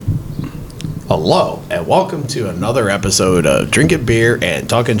Hello, and welcome to another episode of Drinking Beer and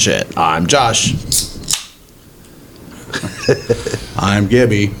Talking Shit. I'm Josh. I'm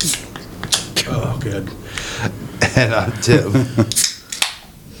Gibby. Oh, good. And I'm Tim.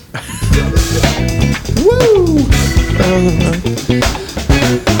 Woo!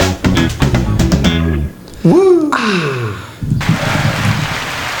 Woo!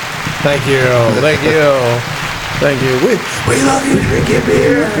 Thank you. We love you, drinking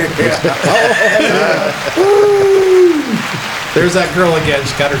beer. There's that girl again.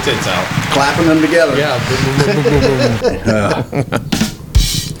 She got her tits out. Clapping them together. Yeah. Boom, boom, boom, boom.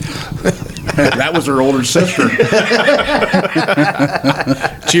 That was her older sister.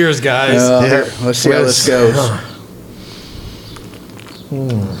 Cheers, guys. Here, let's see how this goes.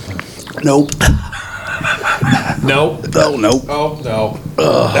 Nope. Nope. Oh, nope. Oh, no.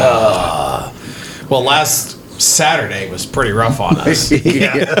 Well, last Saturday was pretty rough on us.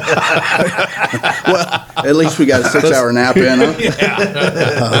 Yeah. Well, at least we got a 6-hour nap in, huh?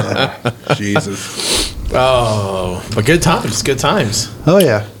 Yeah. Jesus. Oh, but good times. Oh,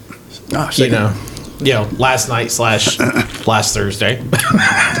 yeah. Oh, You know, last night / last Thursday.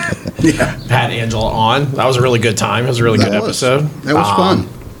 Yeah. Had Angela on. That was a really good time. It was a really good episode. That was fun.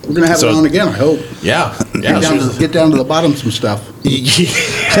 We're going to have it on again, I hope. Yeah. Get down to the bottom of some stuff.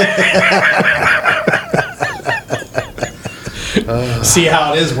 See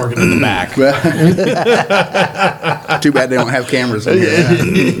how it is working in the back. Too bad they don't have cameras in here.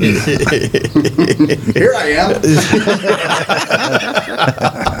 Here I am.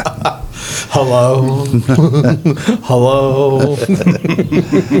 Hello. Hello,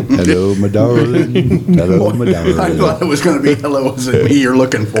 my darling. Hello, my darling. I thought it was going to be hello, is it me you're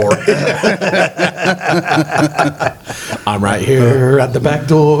looking for? I'm right here at the back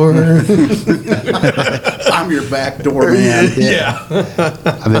door. I'm your back door man. Yeah.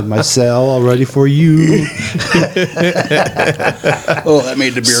 I'm in my cell all ready for you. Oh, that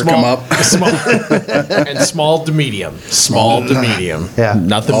made the beer come up. Small to medium. Small to medium. Yeah.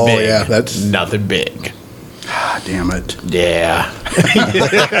 Nothing Oh, big. yeah, that's- nothing big. Ah, damn it. Yeah.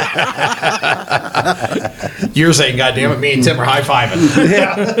 You're saying, God damn it, me and Tim are high-fiving.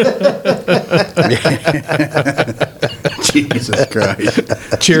 Jesus Christ.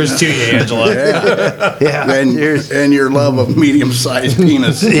 Cheers to you, Angela. Yeah. And your love of medium-sized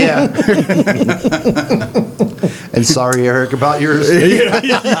penis. Yeah. And sorry, Eric, about yours.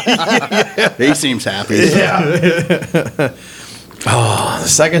 He seems happy. Yeah. Oh, the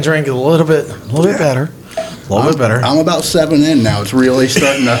second drink is a little bit better. A little bit better. I'm about 7 in now. It's really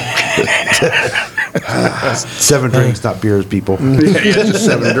starting to... 7 drinks, not beers, people. Yeah, just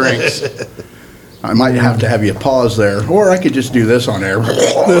 7 drinks. I might have to have you pause there. Or I could just do this on air.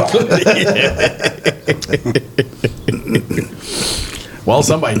 Well,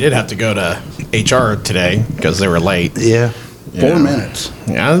 somebody did have to go to HR today because they were late. Yeah. 4 minutes.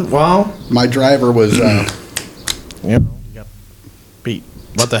 Yeah, well, My driver was... yeah. Pete,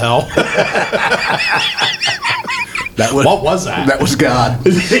 what the hell? What was that? That was God.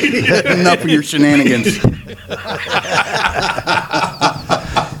 Enough of your shenanigans.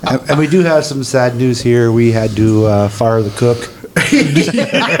 And we do have some sad news here. We had to fire the cook.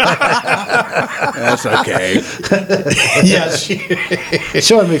 That's okay. Yeah,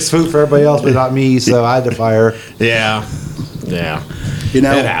 She only makes food for everybody else, but not me, so I had to fire her. yeah. You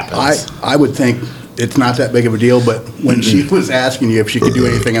know, It happens. I would think it's not that big of a deal, but when she was asking you if she could do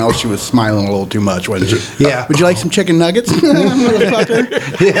anything else, she was smiling a little too much, wasn't she? Yeah. Would you like some chicken nuggets? Motherfucker.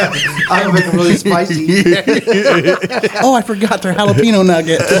 Yeah. I can make them really spicy. Oh, I forgot they're jalapeno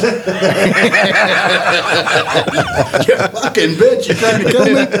nuggets. You fucking bitch, you trying to kill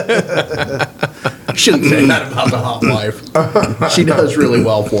me? Shouldn't say that about the hot wife. She does really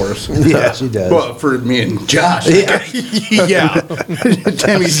well for us. Yeah, she does. Well, for me and Josh. Yeah.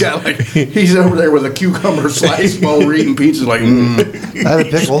 Timmy's got he's over there with a cucumber slice while we're eating pizza, like, I had a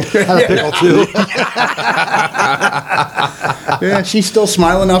pickle. Too. Yeah, she's still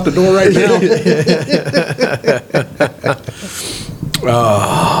smiling out the door right now.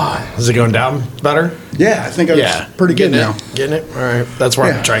 Is it going down better? Yeah, I think I'm pretty good now. Getting it? All right. That's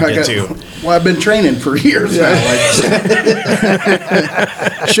where I'm trying to get to. Well, I've been training for years now.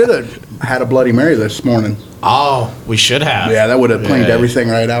 Should have had a Bloody Mary this morning. Oh, we should have. Yeah, that would have cleaned everything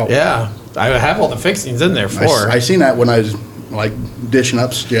right out. Yeah. I have all the fixings in there for. I seen that when I was like dishing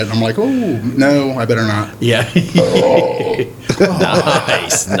up shit. I'm like, oh no, I better not. Yeah.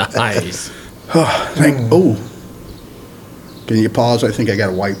 Nice. Oh, can you pause? I think I got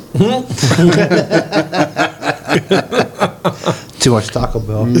to wipe. Too much Taco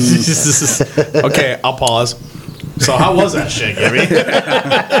Bell. Okay, I'll pause. So how was that shit, Gibby?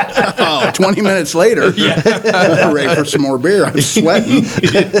 Oh, 20 minutes later, ready for some more beer. I'm sweating.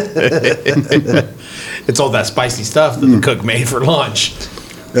 It's all that spicy stuff that the cook made for lunch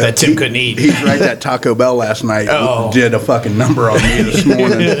that Tim couldn't eat. He's right. That Taco Bell last night did a fucking number on me this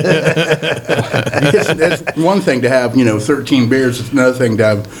morning. It's one thing to have 13 beers. It's another thing to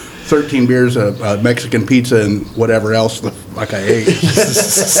have 13 beers, a Mexican pizza, and whatever else the fuck I ate.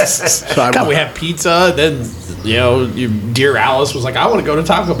 God, we had pizza. Then dear Alice was like, "I want to go to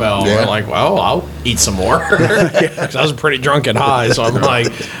Taco Bell." Yeah. We're like, "Well, I'll eat some more." 'Cause I was pretty drunk and high, so I'm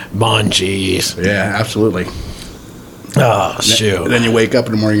like, "Munchies." Yeah, absolutely. Oh shoot! And then you wake up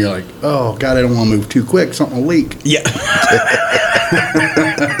in the morning, you're like, "Oh God, I don't want to move too quick. Something will leak." Yeah.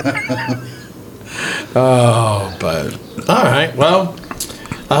 Oh, but all right. Well,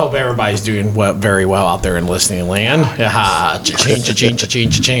 I hope everybody's doing very well out there in listening land. Cha-ching, cha-ching, cha-ching,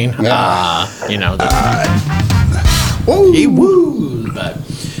 cha-ching. Woo! But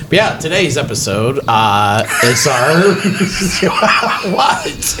yeah, today's episode is our... What?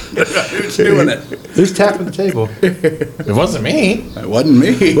 Who's doing it? Who's tapping the table? It wasn't me. It wasn't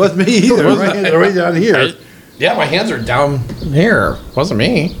me. It wasn't me either. My hands are right down here. Yeah, my hands are down here. It wasn't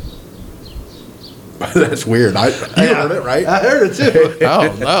me. That's weird. You heard it, right? I heard it too. Oh,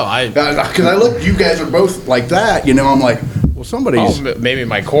 no. Because I looked, you guys are both like that. I'm like, well, somebody's... Oh, maybe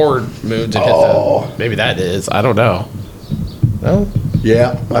my cord moved and hit the... Maybe that is. I don't know. No?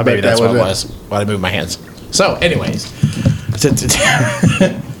 Yeah. I Maybe bet that's that what it was. Why I moved my hands. So, anyways.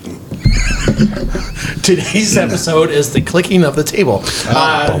 Today's episode is the clicking of the table.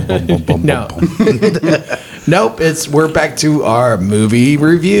 No. Nope, we're back to our movie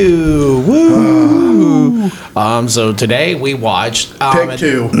review. Woo! So today we watched Pig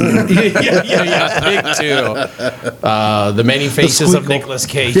 2. yeah, Pig 2. The Many Faces of Nicolas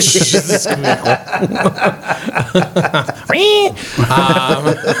Cage. It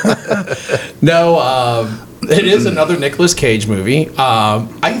is another Nicolas Cage movie.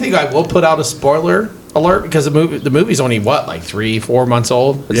 I think I will put out a spoiler alert because the movie's only like 3-4 months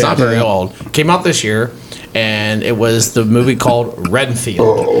old. It's not very old. Came out this year, and it was the movie called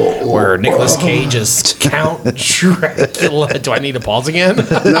Renfield, where Nicolas Cage is Count Dracula. Do I need to pause again?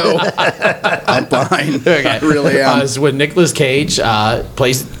 No. I'm fine. Okay. I really am. It's when Nicolas Cage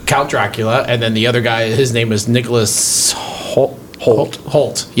plays Count Dracula, and then the other guy, his name is Nicholas Holt,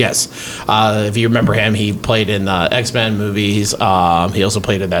 yes. If you remember him, he played in the X-Men movies. He also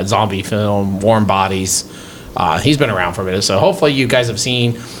played in that zombie film, Warm Bodies. He's been around for a minute, so hopefully you guys have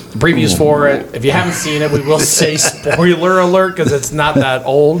seen the previews for it. If you haven't seen it, we will say spoiler alert because it's not that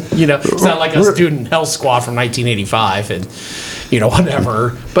old. It's not like us doing Hell Squad from 1985 and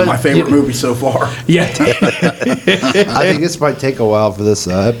whatever. But my favorite movie so far. Yeah. I think this might take a while for this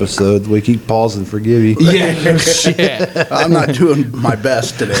episode. We keep pausing for Gibby. Yeah, no shit. I'm not doing my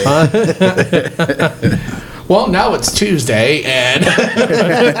best today. Well, now it's Tuesday, and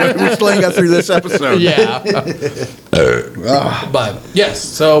we still ain't got through this episode. yeah. But yes,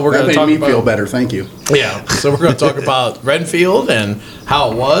 so we're going to talk me about. feel better. Thank you. Yeah, so we're going to talk about Renfield and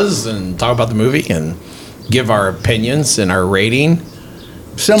how it was, and talk about the movie, and give our opinions and our rating.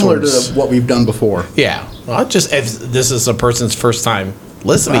 Similar to what we've done before. Yeah, well, just if this is a person's first time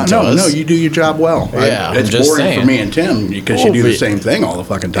listening to us. No, you do your job well. Yeah, it's just boring saying. for me and Tim because you do the same thing all the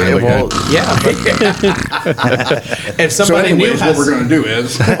fucking time. Yeah, well, yeah. If somebody so anyways, new what we're going to do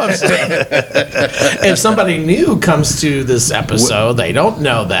is, if somebody new comes to this episode, they don't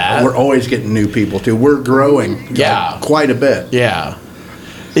know that. We're always getting new people too. We're growing, quite a bit. Yeah.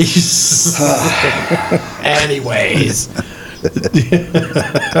 Anyways.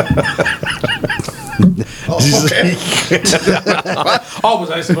 Okay. Was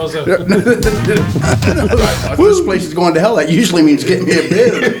I supposed to? If this place is going to hell, that usually means getting me a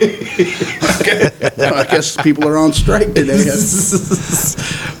beer. I guess people are on strike today.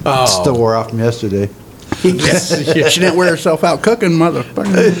 Still wore off from yesterday. Yes. She didn't wear herself out cooking,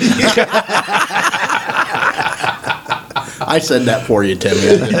 motherfucker. I said that for you, Tim.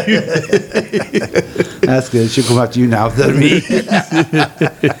 That's good. She'll come after you now instead of me.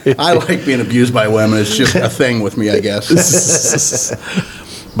 I like being abused by women. It's just a thing with me, I guess.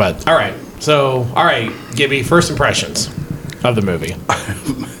 But, all right. So, all right, Gibby, first impressions of the movie.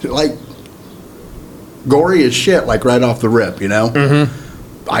 Like, gory as shit, like right off the rip, Mm-hmm.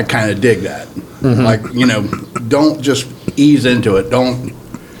 I kind of dig that. Mm-hmm. Like, don't just ease into it. Don't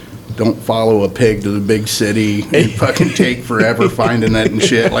follow a pig to the big city and fucking take forever finding it and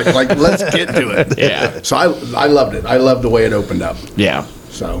shit. Like let's get to it. Yeah. So I loved it. I loved the way it opened up. Yeah.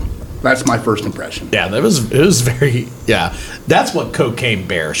 So that's my first impression. Yeah, it was very, that's what Cocaine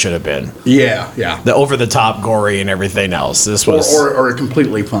Bear should have been. Yeah. The over-the-top gory and everything else. This was... Or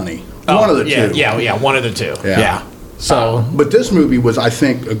completely funny. One of the yeah, two. Yeah, one of the two. Yeah. So, but this movie was, I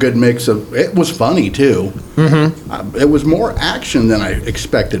think, a good mix of. It was funny too. Mm-hmm. It was more action than I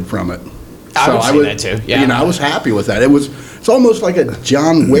expected from it. I would say that too. Yeah, I was happy with that. It's almost like a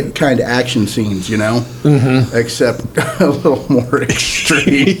John Wick kind of action scenes, except a little more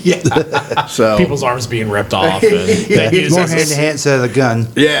extreme. yeah. So people's arms being ripped off. And More hand to hand instead of the gun.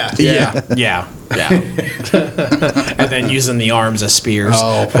 Yeah. And then using the arms as spears.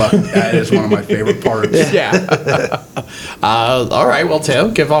 Oh, fuck. That is one of my favorite parts. Yeah. All right. Well,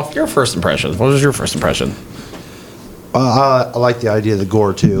 Tim, give off your first impressions. What was your first impression? I like the idea of the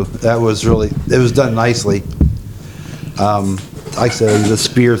gore too. That was it was done nicely. Like I said, the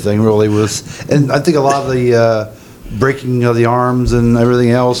spear thing really was, and I think a lot of the breaking of the arms and everything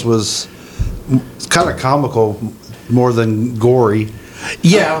else was kind of comical more than gory.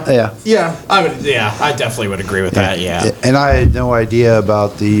 Yeah. I definitely would agree with that. Yeah. And I had no idea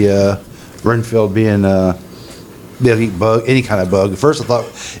about the Renfield being able to eat bug, any kind of bug. At first, I thought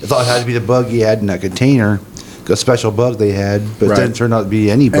it had to be the bug he had in that container, a special bug they had, but then it turned out to be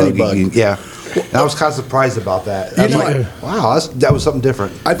any bug. Yeah. And I was kind of surprised about that. I was like, wow, that was something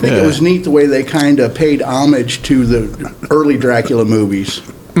different. I think it was neat the way they kind of paid homage to the early Dracula movies.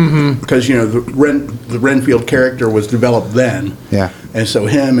 Because, the Renfield character was developed then. Yeah. And so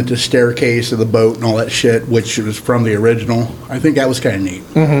him at the staircase of the boat and all that shit, which was from the original, I think that was kind of neat.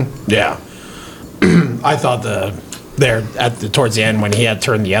 Yeah. I thought towards the end when he had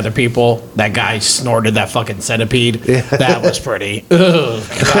turned the other people, that guy snorted that fucking centipede. Yeah. That was pretty.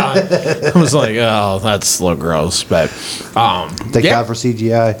 God. I was like, oh, that's a little gross. But thank God for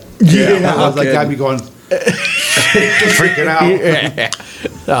CGI. Yeah. I was like, I'd be going freaking out.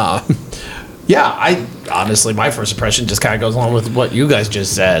 I honestly, my first impression just kind of goes along with what you guys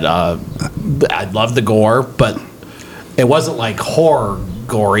just said. I love the gore, but it wasn't like horror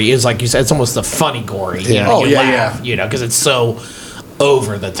gory. It's like you said, it's almost the funny gory. Yeah. You laugh, because it's so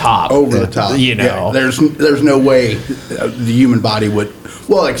over the top. There's no way the human body would.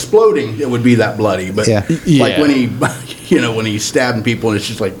 Well, exploding, it would be that bloody. But like when he, when he's stabbing people, and it's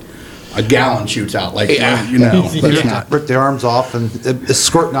just like a gallon shoots out, like Let's not rip the arms off and it's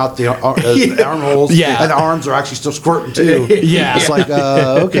squirting out the armholes. Yeah, and the arms are actually still squirting too. Yeah, it's like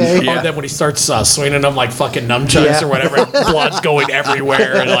okay. Yeah. And then when he starts swinging them like fucking nunchucks or whatever, and blood's going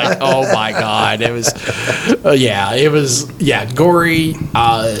everywhere, and like, oh my god, it was, gory.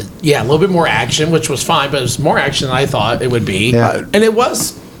 A little bit more action, which was fine, but it was more action than I thought it would be. Yeah. And it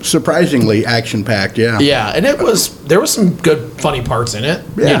was. Surprisingly action-packed, yeah. Yeah, and there was some good, funny parts in it,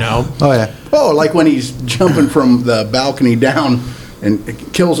 Oh, yeah. Oh, like when he's jumping from the balcony down and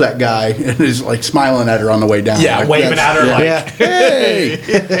kills that guy and is, like, smiling at her on the way down. Yeah, like, waving at her hey!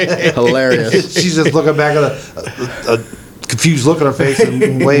 Hilarious. She's just looking back at a confused look on her face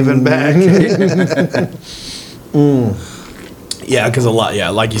and waving back. Yeah, because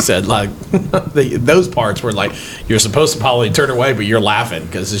like you said, like those parts were like you're supposed to probably turn away, but you're laughing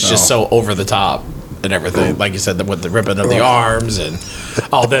because it's just so over the top and everything. Like you said, with the ripping of the arms and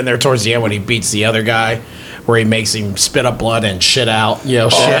then there towards the end when he beats the other guy, where he makes him spit up blood and shit out. Shit.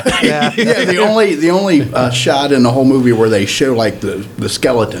 Yeah. The only shot in the whole movie where they show like the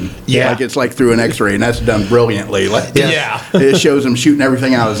skeleton. Yeah. Like it's like through an X-ray, and that's done brilliantly. Like it shows him shooting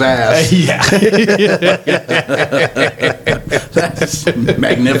everything out of his ass. Yeah. That's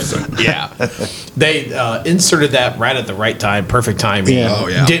magnificent. Yeah. They inserted that right at the right time, perfect timing. Yeah. Oh,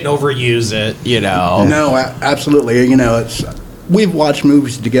 yeah. Didn't overuse it. No, absolutely. We've watched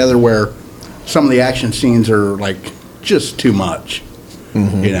movies together where some of the action scenes are like just too much.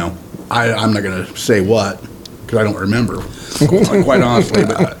 I'm not going to say what because I don't remember, quite honestly.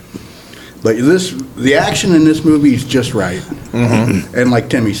 But the action in this movie is just right. And like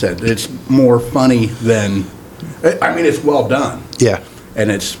Timmy said, it's more funny than. I mean, it's well done. Yeah, and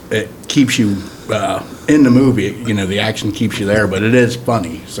it keeps you in the movie. The action keeps you there, but it is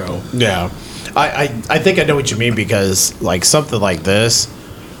funny. So yeah, I think I know what you mean because like something like this.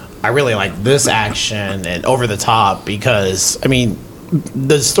 I really like this action and over the top because, I mean,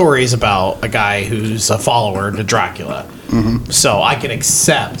 the story is about a guy who's a follower to Dracula. So I can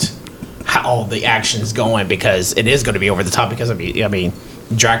accept how the action's going because it is going to be over the top because, I mean,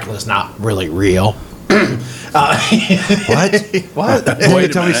 Dracula's not really real. What? Boy,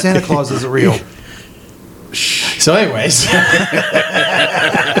 tell me Santa Claus isn't real. So anyways.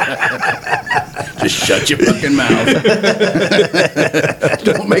 Just shut your fucking mouth.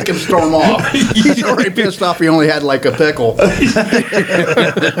 Don't make him storm off. He's already pissed off he only had like a pickle.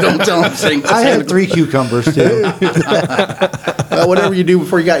 Don't tell him sing. I had 3 cucumbers too. Whatever you do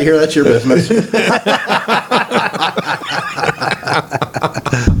before you got here, that's your business.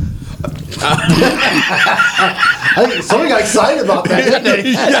 I think somebody got excited about that, didn't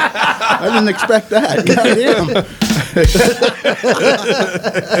they? I didn't expect that. Goddamn.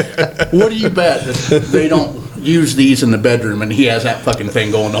 What do you bet that they don't use these in the bedroom and he has that fucking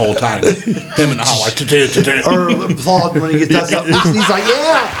thing going the whole time? Him and the holler. Or applaud when he gets done something. He's like,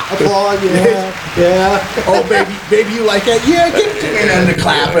 yeah, applaud, yeah. Oh, baby, you like that? Yeah, get it. And then the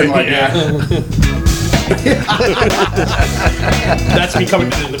clapping like that. That's me coming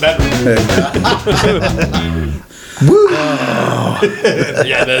into the bedroom. Woo!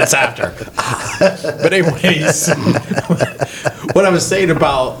 Yeah, that's after. But anyways, what I was saying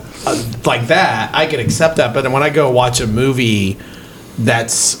about like that, I can accept that. But then when I go watch a movie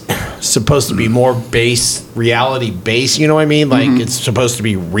that's supposed to be more reality based, you know what I mean? Like it's supposed to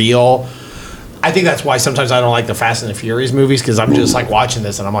be real. I think that's why sometimes I don't like the Fast and the Furious movies, because I'm just like watching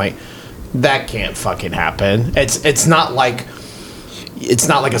this and I'm like, that can't fucking happen. It's not like a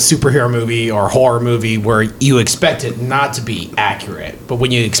superhero movie or horror movie where you expect it not to be accurate, but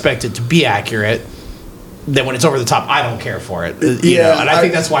when you expect it to be accurate, then when it's over the top, I don't care for it. You know? And I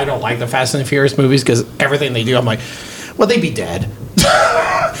think that's why I don't like the Fast and the Furious movies, because everything they do, I'm like, well, they'd be dead.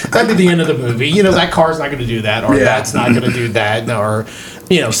 That'd be the end of the movie. You know, that car's not going to do that, or that's not going to do that, or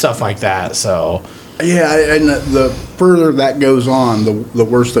stuff like that. So. Yeah, and the further that goes on, the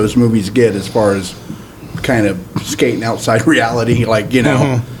worse those movies get as far as kind of skating outside reality. Like,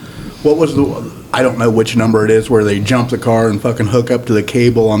 what was I don't know which number it is where they jump the car and fucking hook up to the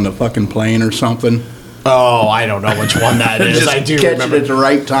cable on the fucking plane or something. Oh, I don't know which one that is. I do remember it at the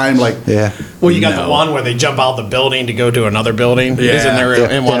right time. Like, well, you got the one where they jump out the building to go to another building. Yeah, isn't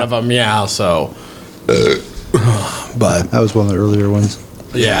there in one of them? Yeah. So, but that was one of the earlier ones.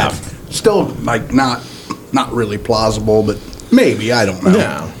 Yeah. Still, like, not really plausible, but maybe, I don't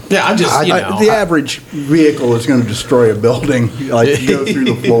know. Yeah, I'm just, the average vehicle is going to destroy a building, like go through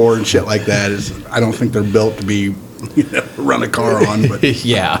the floor and shit like that. I don't think they're built to be, run a car on. But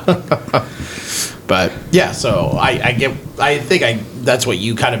yeah. But yeah, so I think that's what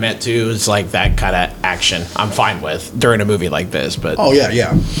you kind of meant too, is like that kind of action I'm fine with during a movie like this. But oh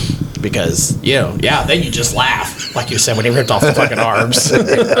yeah. Because, then you just laugh, like you said, when he ripped off the fucking arms.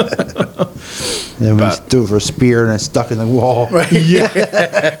 Then we do it for a spear and it's stuck in the wall. Right. Yeah.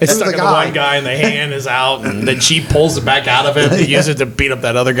 It's stuck in the one guy and the hand is out, and then she pulls it back out of him to use it to beat up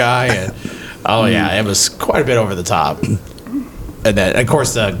that other guy. And it was quite a bit over the top. And then, of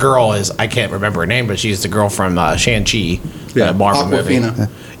course, the girl is, I can't remember her name, but she's the girl from Shang-Chi, the Marvel Aquafina.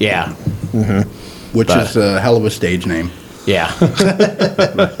 movie. Yeah. Mm-hmm. Which is a hell of a stage name. Yeah.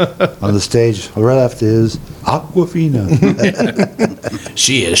 On the stage, right left is Aquafina.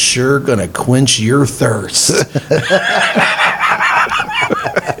 She is sure gonna quench your thirst.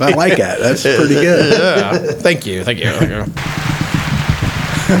 I like that. That's pretty good. Yeah. Thank you. Isn't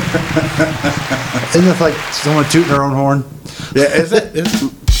it like someone tooting their own horn? Yeah, is it?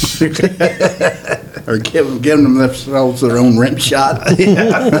 Or giving themselves their own rim shot.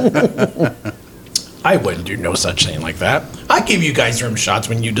 I wouldn't do no such thing like that. I give you guys rim shots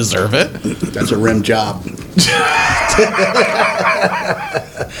when you deserve it. That's a rim job.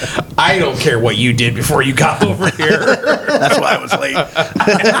 I don't care what you did before you got over here. That's why I was late.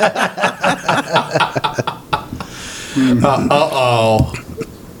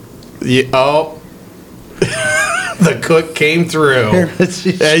 The cook came through. Yeah,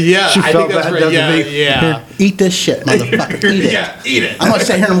 I think that's right. Yeah. Here, eat this shit, motherfucker. Eat it. Yeah, eat it. I'm going to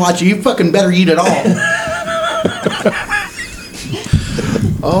sit here and watch you. You fucking better eat it all.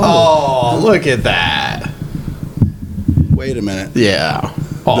 Oh, look at that. Wait a minute. Yeah.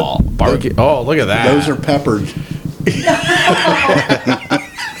 Oh, barbecue. Oh, look at that. Those are peppers.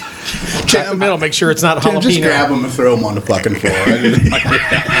 Check the middle. Make sure it's not jalapeno. Just grab them and throw them on the fucking floor.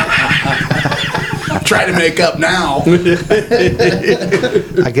 Try to make up now.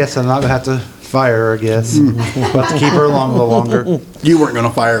 I guess I'm not going to have to fire her, I guess. We'll have to keep her along a little longer. You weren't going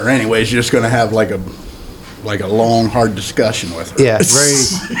to fire her anyways. You're just going to have like a long, hard discussion with her. Yeah,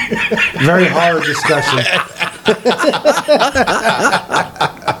 very hard discussion.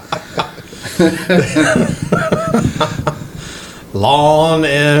 Long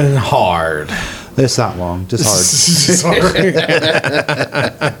and hard. It's not long, just hard. Sorry.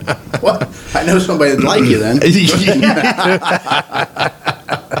 Well, I know somebody that'd like you then.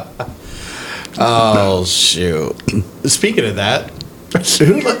 Oh, shoot. Speaking of that,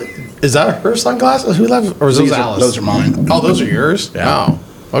 is that her sunglasses? Who left? Or is those Alice? Those are mine. Oh, those are yours? Yeah. Oh,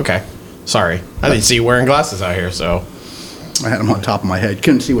 okay. Sorry. I didn't see you wearing glasses out here, so. I had them on top of my head.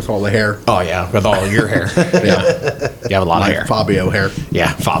 Couldn't see with all the hair. Oh, yeah, with all your hair. Yeah. You have a lot of hair. Fabio hair.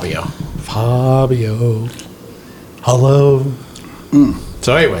 Yeah, Fabio. Hello.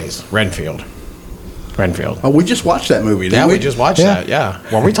 So anyways, Renfield. Renfield. Oh, we just watched that movie, didn't Yeah, we? we just watched Yeah. that. Yeah.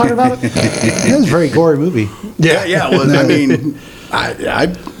 Were we talking about it? It was a very gory movie. Yeah. Well, I mean,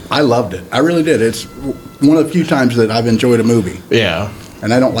 I loved it. I really did. It's one of the few times that I've enjoyed a movie, Yeah.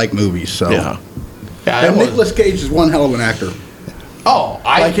 and I don't like movies, so. Yeah. Yeah. And it was- Nicolas Cage is one hell of an actor. Oh,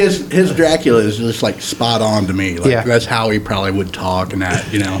 Like his Dracula is just like spot on to me. Like Yeah. that's how he probably would talk and that,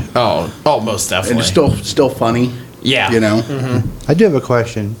 Oh, most definitely. And it's still funny. Yeah. I do have a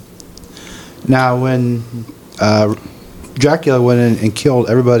question. Now, when Dracula went in and killed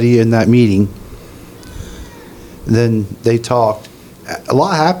everybody in that meeting, then they talked. A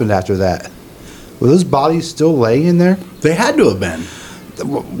lot happened after that. Were those bodies still laying in there? They had to have been.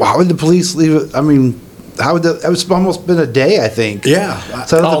 Why would the police leave it? I mean, how would it was almost been a day, I think. Yeah.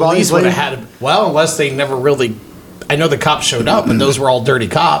 So the Oh, at bodies least would laying- have had. Well, unless they never really. I know the cops showed up, but those were all dirty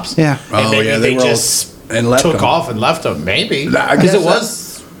cops. Yeah. And Oh, maybe yeah, they they were all- just and left took them. off and left them. Maybe I because guess it was.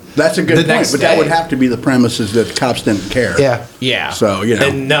 That's a good The point. next But that would day. have to be the premises that the cops didn't care. Yeah. Yeah. So,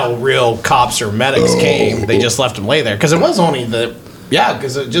 And no real cops or medics came. They just left them lay there because it was only the. Yeah,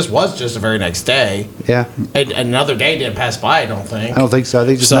 because it just was just the very next day. Yeah. And another day didn't pass by. I don't think. I don't think so. I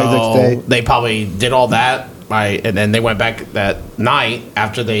think just the next So day. they probably did all that, and then they went back that night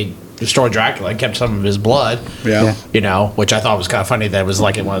after they destroyed Dracula and kept some of his blood. Yeah. Yeah. Which I thought was kind of funny. That it was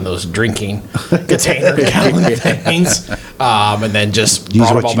like in one of those drinking container gallon things, and then just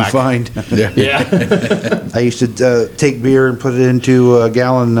Use brought them what all you back. find. Yeah, I used to take beer and put it into a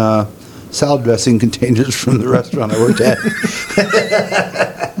gallon salad dressing containers from the restaurant I worked at.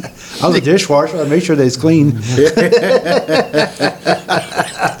 I was a dishwasher. I made sure they was clean.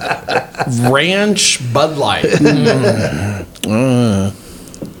 Ranch Bud Light.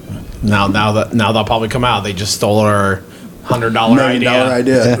 Now they'll probably come out. They just stole our $100 $1 million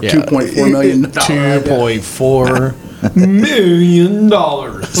idea. Yeah. $2.4 million. $2.4 million.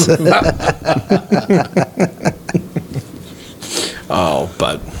 Oh,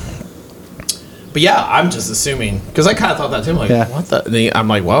 but yeah, I'm just assuming because I kind of thought that too. I'm like, Yeah. what the? I'm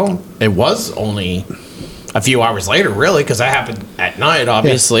like, well, it was only a few hours later, really, because that happened at night,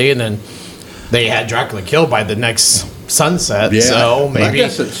 obviously, and then they had Dracula killed by the next sunset. Yeah. So maybe I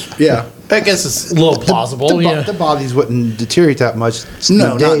guess it's a little plausible. yeah. The bodies wouldn't deteriorate that much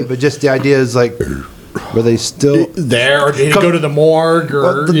No, in a day, not- but just the idea is like, were they still? There, or did he go to the morgue, or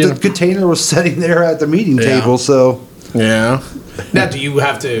Well, the container was sitting there at the meeting Yeah. table, so yeah. Now, do you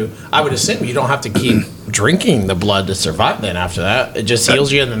have to? I would assume you don't have to keep drinking the blood to survive. Then after that, it just heals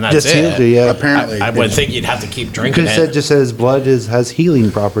you, and then that's just it. healed you. Yeah, apparently. I would think you'd have to keep drinking because it it. just says blood has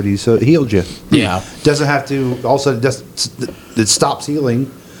healing properties, so it healed you. Yeah. Doesn't have to. Also, it stops healing.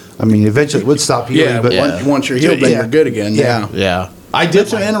 I mean, eventually it would stop healing, Yeah, but Yeah. once you're healed, then Yeah. you're good again. Yeah. Yeah. Yeah, I did.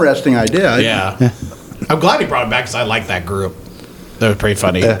 It's an interesting idea. Yeah. I'm glad he brought it back because I like that group. That was pretty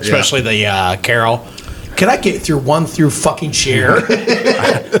funny, Yeah. especially the Carol. Can I get through one through fucking share?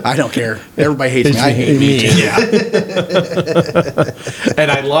 I don't care. Everybody hates me. I hate me too. Yeah.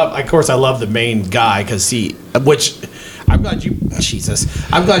 And I love the main guy because I'm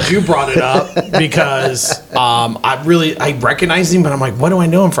glad you brought it up because I recognized him, but I'm like, what do I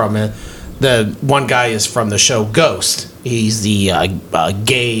know him from? And the one guy is from the show Ghost. He's the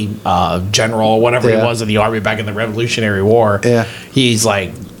gay general or whatever he Yeah. was in the army back in the Revolutionary War. Yeah. He's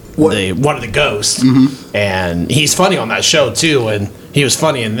like one of the ghosts, and he's funny on that show too. And he was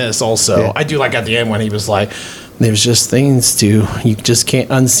funny in this also. Yeah. I do like at the end when he was like, "There's just things you just can't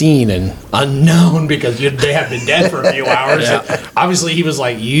unseen and unknown because they have been dead for a few hours." Yeah. And obviously, he was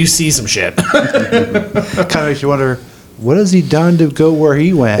like, "You see some shit." kind of makes you wonder, what has he done to go where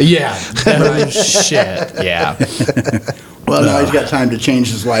he went? Yeah. Oh, shit. Yeah. Well, now he's got time to change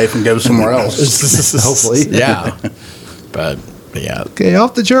his life and go somewhere else. Hopefully. Yeah. But yeah. Okay,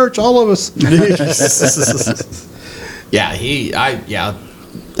 off the church, all of us.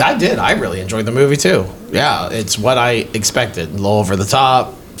 I did. I really enjoyed the movie too. Yeah, it's what I expected. A little over the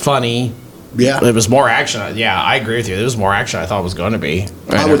top, funny. Yeah. It was more action. Yeah, I agree with you. It was more action I thought it was going to be.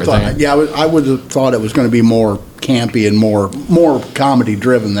 I would have thought it was going to be more campy and more comedy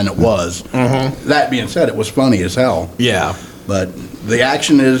driven than it was. Mm-hmm. That being said, it was funny as hell. Yeah. But the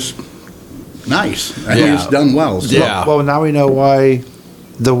action is nice. I think it's done well. So. Yeah. Well, now we know why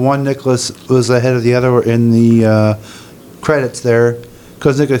the one Nicholas was ahead of the other in the credits there,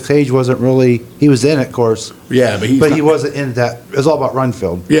 because Nicolas Cage wasn't really. He was in it, of course. Yeah, but he wasn't in that. It was all about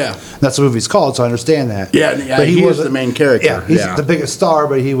Renfield. Yeah. That's the movie's called, so I understand that. Yeah, but he is wasn't- the main character. Yeah, he's Yeah. the biggest star,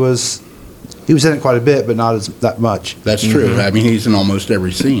 but he was in it quite a bit, but not that much. That's true. I mean, he's in almost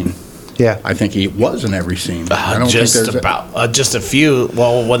every scene. Yeah. I think he was in every scene. I don't Just think there's about just a few.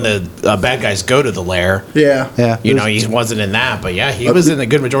 Well, when the bad guys go to the lair, Yeah. Yeah. he wasn't in that, but yeah, he was in the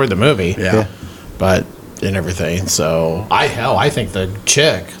good majority of the movie. Yeah. but and everything. So I think the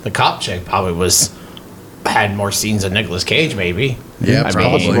cop chick, probably had more scenes than Nicolas Cage, maybe. Yeah,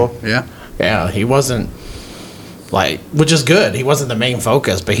 probably. Yeah. Yeah, he wasn't which is good. He wasn't the main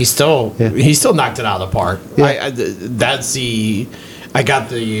focus, but he still knocked it out of the park. Yeah. I got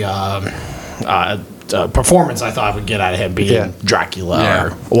the performance I thought I would get out of him being Dracula or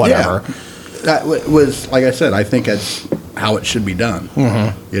whatever. Yeah. That was, like I said, I think that's how it should be done.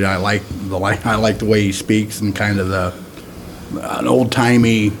 Mm-hmm. I like the way he speaks and kind of an old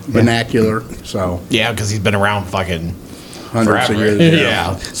timey vernacular. So yeah, because he's been around fucking hundreds forever. of years.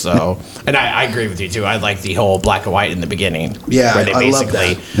 Yeah. So, and I agree with you too. I like the whole black and white in the beginning. Yeah, where they I love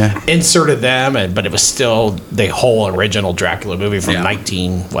basically that. inserted them, but it was still the whole original Dracula movie from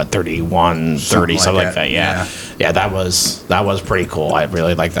 1931, 30, something like that. Yeah, that was pretty cool. I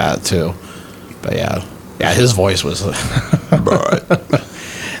really like that too. But yeah, his voice was.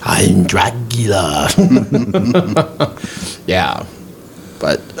 I'm Dracula. Yeah,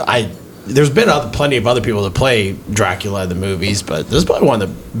 but there's been plenty of other people that play Dracula in the movies, but this is probably one of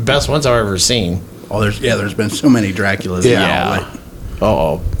the best ones I've ever seen. Oh, there's been so many Draculas. Yeah.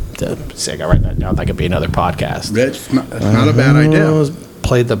 See, I got to write that down. That could be another podcast. It's not a bad idea.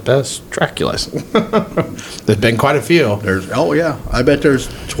 Played the best Draculas. There's been quite a few. I bet there's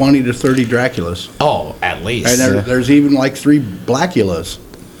 20 to 30 Draculas. Oh, at least. And there's even like 3 Blackulas.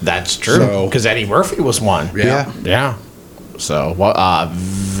 That's true. Because Eddie Murphy was one. Yeah. So,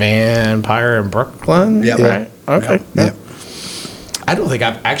 Vampire in Brooklyn? Yeah. Right? Okay. Yeah. I don't think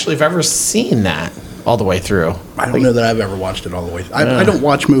I've ever seen that all the way through. I don't know that I've ever watched it all the way. I don't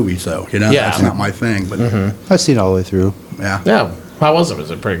watch movies, though. That's not my thing. But I've seen it all the way through. Yeah. Yeah. How was it? Was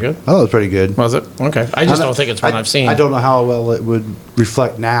it pretty good? Oh, it was pretty good. Was it? Okay. I just don't think it's one I've seen. I don't know how well it would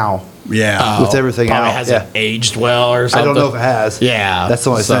reflect now. Yeah. With everything probably out. hasn't aged well or something. I don't know if it has. Yeah. That's the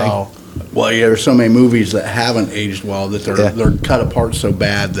only thing. Well, there's so many movies that haven't aged well that they're cut apart so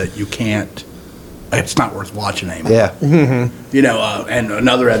bad that you can't. It's not worth watching anymore. Yeah. Mm-hmm. And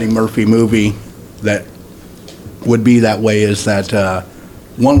another Eddie Murphy movie that would be that way is that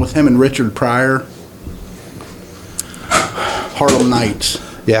one with him and Richard Pryor, Harlem Nights.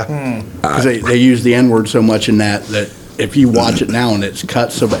 Yeah. Because they use the N-word so much in that if you watch it now and it's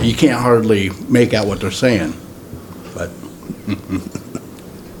cut so bad, you can't hardly make out what they're saying. But.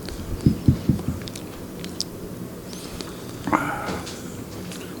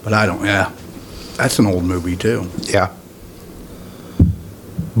 But I don't, that's an old movie too. Yeah.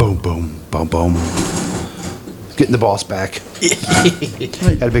 Boom, boom, boom, boom. Getting the boss back.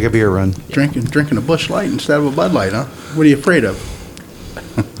 Had to make a beer run. Drinking a Busch Light instead of a Bud Light, huh? What are you afraid of?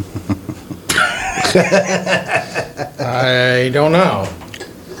 I don't know.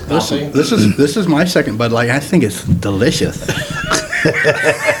 Listen, this is my second Bud Light. I think it's delicious.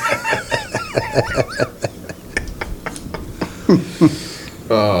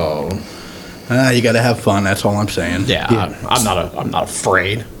 Oh. You got to have fun. That's all I'm saying. Yeah. I'm not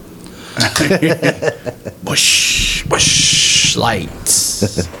afraid. Busch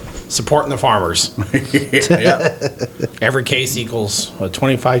Lights. Supporting the farmers. Yeah. Every case equals a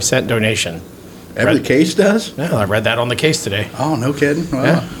 25-cent donation. Every case does? Yeah, I read that on the case today. Oh, no kidding.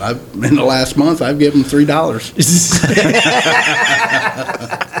 Well, in the last month, I've given $3.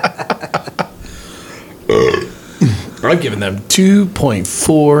 I've given them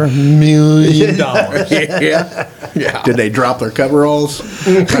 $2.4 million. Yeah. Did they drop their coveralls?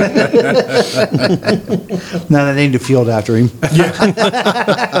 Now they named a field after him.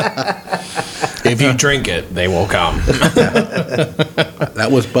 If you drink it, they will come.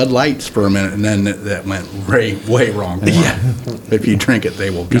 That was Bud Lights for a minute, and then that went way wrong. Yeah. If you drink it, they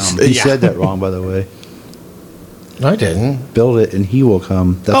will come. You said that wrong, by the way. I didn't. Build it and he will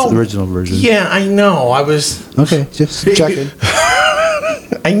come. That's the original version. Yeah, I know. I was. Okay, just checking.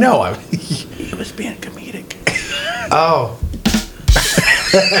 I know. He was being comedic. Oh.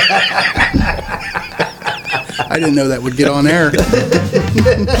 I didn't know that would get on air.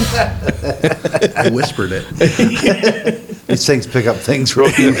 I whispered it. These things pick up things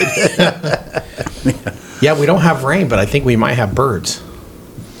real good. Yeah, we don't have rain, but I think we might have birds.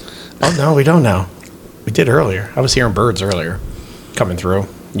 Oh, no, we don't know. We did earlier. I was hearing birds earlier coming through.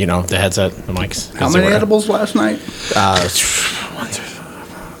 The headset, the mics. How many edibles last night? I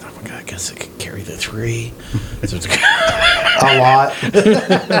guess it could carry the 3. A lot.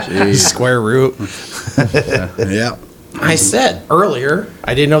 Square root. Yeah. I said earlier,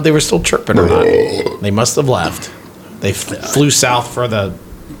 I didn't know they were still chirping or not. They must have left. They flew south for the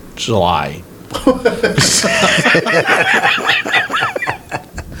July.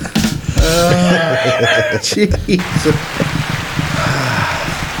 Jeez.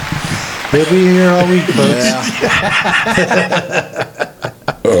 He'll be here all week, folks.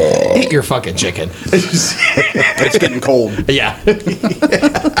 Yeah. Eat your fucking chicken. It's getting cold. Yeah.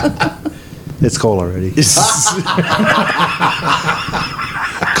 It's cold already.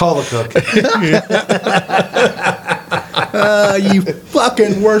 Call the cook. You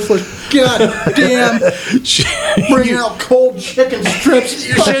fucking worthless goddamn bringing out cold chicken strips.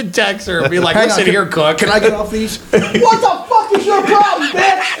 You should text her and be like, Hang on, listen here, cook. Can I get off these? What the fuck is your problem,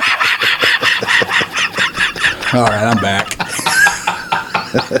 bitch? All right, I'm back.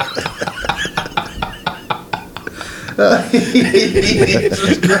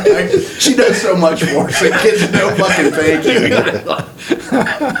 Jesus Christ. She does so much for us. It gets no fucking thank you.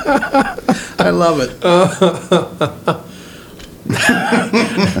 I love it.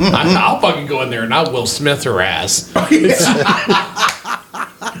 I'll fucking go in there and I will Smith her ass.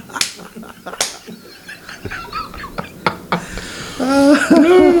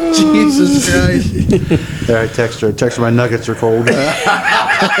 Jesus Christ. All right, text her. Text her my nuggets are cold. You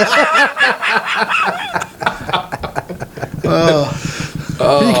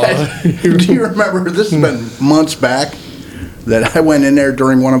guys, do you remember, this has been months back, that I went in there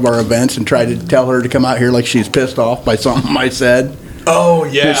during one of our events and tried to tell her to come out here like she's pissed off by something I said? Oh,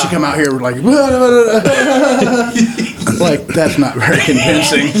 yeah. And she come out here like, like, that's not very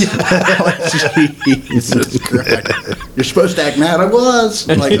convincing. Jesus Christ. You're supposed to act mad. I was.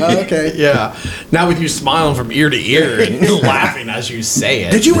 I'm like, oh, okay. Yeah. Now with you smiling from ear to ear and laughing as you say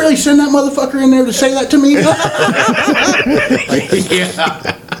it. Did you really send that motherfucker in there to say that to me?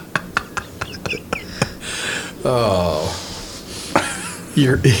 Yeah. Oh. Are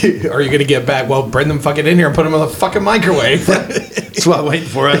you going to get back? Well, bring them fucking in here and put them in the fucking microwave. That's what I'm waiting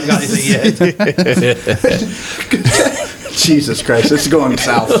for. I haven't got anything yet. Jesus Christ, this is going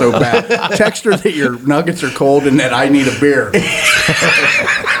south so bad. Text her that your nuggets are cold and that I need a beer.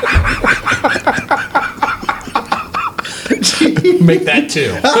 Make that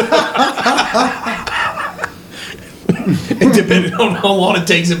two. Depending on how long it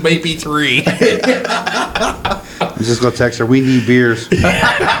takes, it may be three. I'm just gonna text her. We need beers.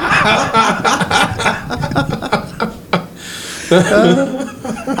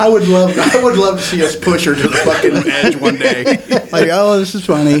 I would love to see us push her to the fucking edge one day. Like, oh, this is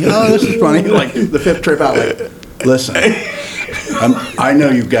funny. Oh, this is funny. Like the fifth trip out. Like, listen, I know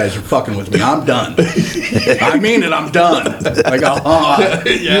you guys are fucking with me. I'm done. I mean it. I'm done. Like, oh,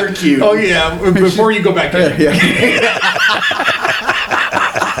 Yeah. you're cute. Oh yeah. Before you go back in. Yeah.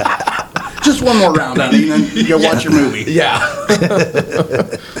 Just one more round, honey, and then you go watch your movie. Yeah.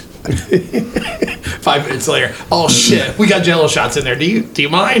 5 minutes later. Oh shit, we got Jello shots in there. Do you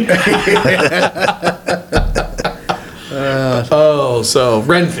mind? So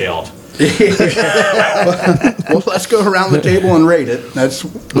Renfield. Well, let's go around the table and rate it. That's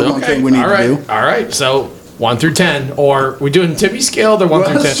the one thing we need to do. All right. So 1 through 10, or we doing Timmy scaled or 1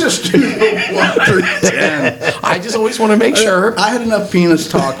 through 10? Let's just do the 1 through 10. I just always want to make sure. I had enough penis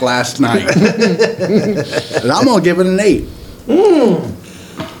talk last night. And I'm gonna give it an 8.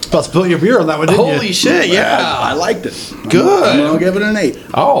 Plus, spill your beer on that one, didn't you? Holy shit! Yeah, I liked it. Good. I'm gonna give it an 8.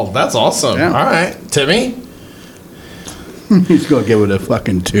 Oh, that's awesome. Yeah. All right, Timmy. He's gonna give it a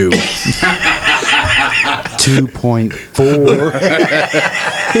fucking 2. 2.4.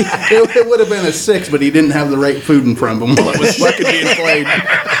 It would have been a 6, but he didn't have the right food in front of him while it was fucking being played.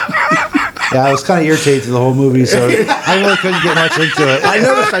 Yeah, I was kind of irritated through the whole movie, so I really couldn't get much into it. I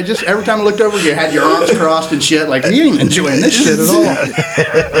noticed. Every time I looked over, you had your arms crossed and shit. Like, you ain't enjoying this shit at all.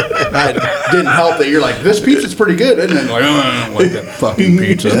 I didn't help that you're like, this pizza's pretty good, isn't it? Like, oh, I don't like that fucking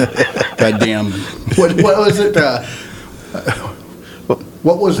pizza. Goddamn. What was it?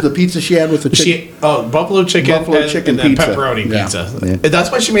 What was the pizza she had with the chicken? Buffalo chicken. Buffalo chicken and pizza. Pepperoni Yeah. pizza. Yeah.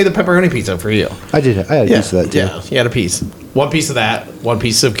 That's why she made the pepperoni pizza for you. I had a piece of that too. Yeah, you had a piece. 1 piece of that. 1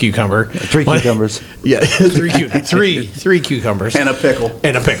 piece of cucumber. 3 cucumbers. Yeah, three cucumbers And a pickle.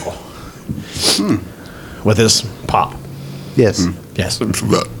 and a pickle. With this pop. Yes. Yes.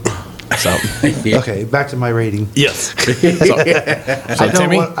 So Okay, back to my rating. yes. So I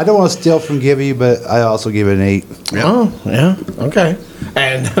Timmy. don't want to steal from Gibby, but I also give it an 8. Oh yeah. Okay.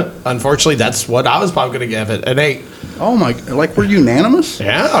 And unfortunately, that's what I was probably going to give it, an 8. Oh my! Like we're unanimous.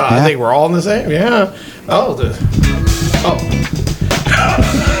 Yeah, I think we're all in the same. Yeah. Oh.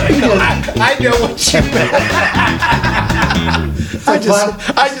 I know what you meant. I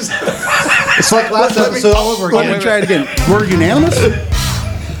just. It's like last episode all over Let again. me try it again. We're unanimous.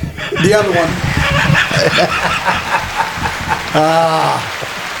 The other one.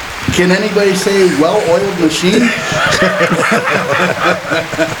 Can anybody say well-oiled machine?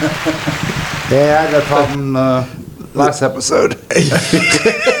 Yeah, I had that problem last episode.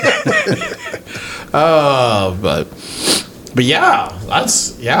 But yeah,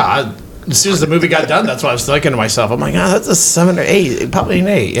 as soon as the movie got done, that's what I was thinking to myself. I'm like, that's a 7 or 8, probably an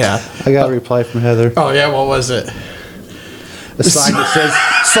 8. Yeah. I got a reply from Heather. Oh yeah, what was it? A sign that says,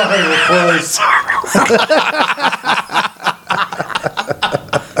 "Sorry, we're closed."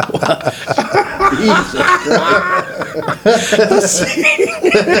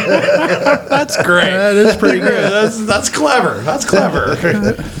 That's great. That is pretty good. That's clever. That's clever.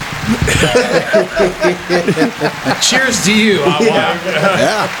 Cheers to you.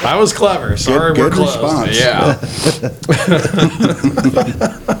 Yeah. That was clever. Sorry, Good we're closed. response. Yeah.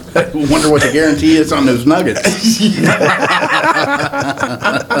 Wonder what the guarantee is on those nuggets.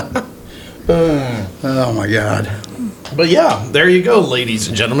 Oh my God. But yeah, there you go, ladies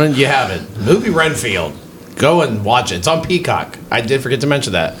and gentlemen. You have it. Movie Renfield. Go and watch it. It's on Peacock. I did forget to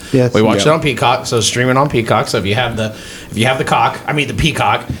mention that. Yes. We watched it on Peacock, so streaming on Peacock. So if you have the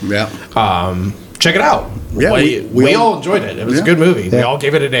Peacock, Yeah. check it out. Yeah, we all enjoyed it. It was a good movie. We all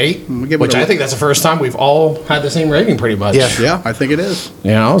gave it an 8, which I think that's the first time we've all had the same rating, pretty much. Yeah. Yeah, I think it is.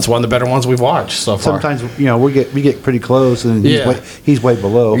 You know, it's one of the better ones we've watched so far. Sometimes we get pretty close, and he's way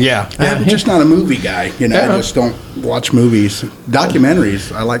below. Yeah. I'm just not a movie guy. You know, I just don't watch movies.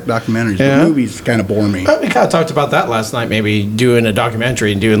 Documentaries, I like documentaries. Yeah. But movies kind of bore me. We kind of talked about that last night, maybe doing a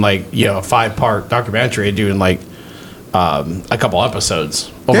documentary and doing a 5-part documentary and doing a couple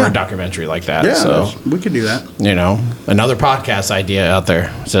episodes over a documentary like that. Yeah, so we could do that. Another podcast idea out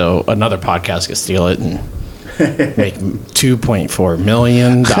there. So another podcast could steal it and make $2.4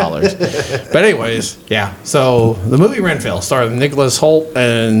 million. But anyways, yeah. So the movie Renfield, starring Nicholas Hoult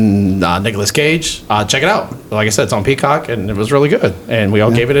and Nicolas Cage. Check it out. Like I said, it's on Peacock, and it was really good. And we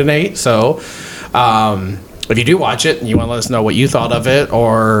all gave it an 8. So if you do watch it and you want to let us know what you thought of it,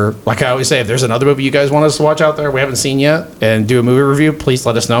 or like I always say, if there's another movie you guys want us to watch out there we haven't seen yet and do a movie review, please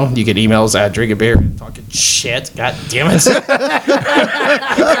let us know. You get emails at drinking beer and talking shit. God damn it.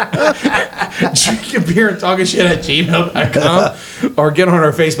 Drinking beer and talking shit at gmail.com, or get on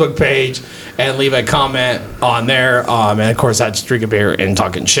our Facebook page and leave a comment on there. And of course, that's drinking beer and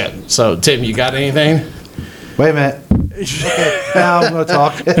talking shit. So, Tim, you got anything? Wait a minute. Now I'm going to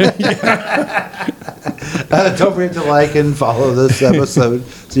talk. Don't forget to like and follow this episode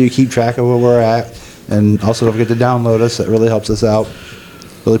so you keep track of where we're at. And also don't forget to download us. That really helps us out.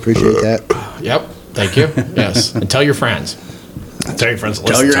 Really appreciate that. Yep. Thank you. Yes. And tell your friends. Tell your friends.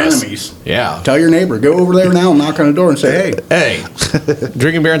 Tell your enemies. Yeah. Tell your neighbor. Go over there now and knock on the door and say, Hey,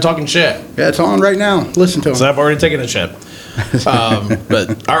 drinking beer and talking shit. Yeah, it's on right now. Listen to him. So I've already taken a shit.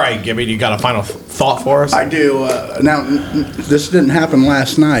 But all right, Gibby, you got a final thought for us? I do. Now, this didn't happen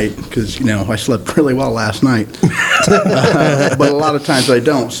last night because I slept really well last night, but a lot of times I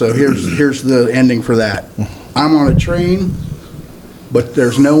don't. So here's the ending for that. I'm on a train, but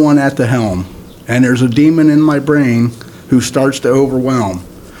there's no one at the helm, and there's a demon in my brain who starts to overwhelm.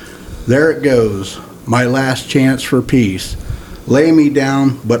 There it goes, my last chance for peace. Lay me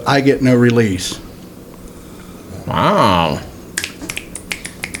down, but I get no release. Wow.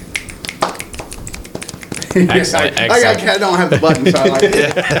 Excellent. I don't have the button, so I like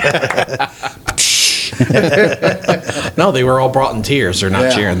it. No, they were all brought in tears. They're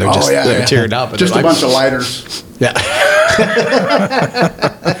not cheering. They're just they're teared up. And Just a bunch of lighters. Yeah.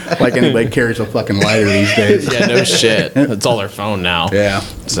 Like anybody carries a fucking lighter these days. Yeah, no shit. It's all their phone now. Yeah.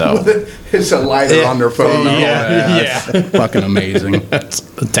 So it's a lighter on their phone. Yeah. It's fucking amazing. That's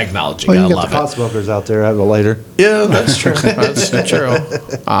technology. Well, I you got love the pot it. smokers out there have a lighter. Yeah, that's true. That's true.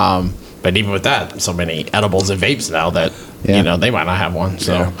 But even with that, so many edibles and vapes now that they might not have one.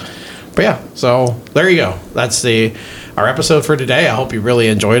 So, but yeah. So there you go. That's our episode for today. I hope you really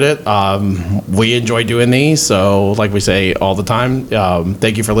enjoyed it. We enjoy doing these. So, like we say all the time,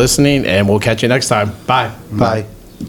 thank you for listening, and we'll catch you next time. Bye. Bye.